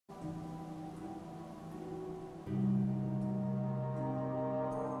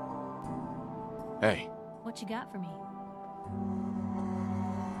Hey. What you got for me?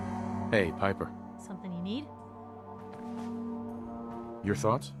 Hey, Piper. Something you need? Your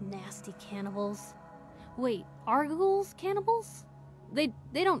thoughts? Nasty cannibals. Wait, are ghouls cannibals? They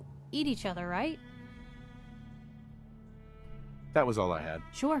don't eat each other, right? That was all I had.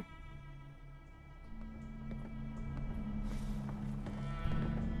 Sure.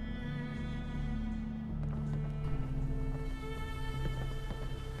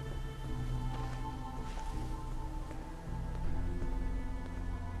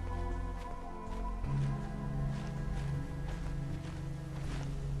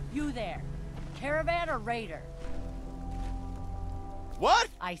 You there. Caravan or raider? What?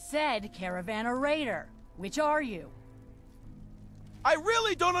 I said caravan or raider. Which are you? I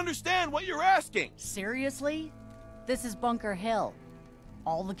really don't understand what you're asking. Seriously? This is Bunker Hill.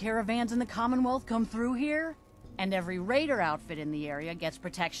 All the caravans in the Commonwealth come through here, and every raider outfit in the area gets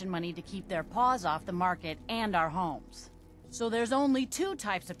protection money to keep their paws off the market and our homes. So there's only two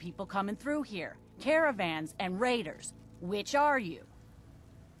types of people coming through here, caravans and raiders. Which are you?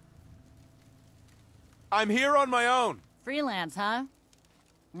 I'm here on my own. Freelance, huh?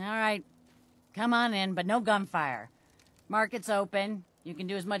 All right. Come on in, but no gunfire. Market's open. You can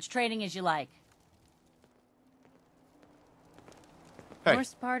do as much trading as you like. Hey.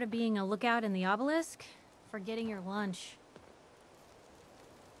 Worst part of being a lookout in the obelisk? Forgetting your lunch.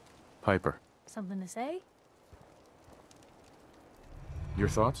 Piper. Something to say? Your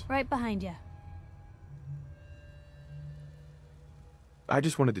thoughts? Right behind you. I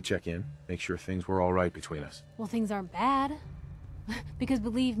just wanted to check in, make sure things were all right between us. Well, things aren't bad. Because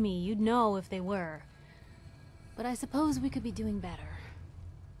believe me, you'd know if they were. But I suppose we could be doing better.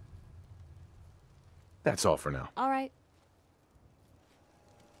 That's all for now. All right.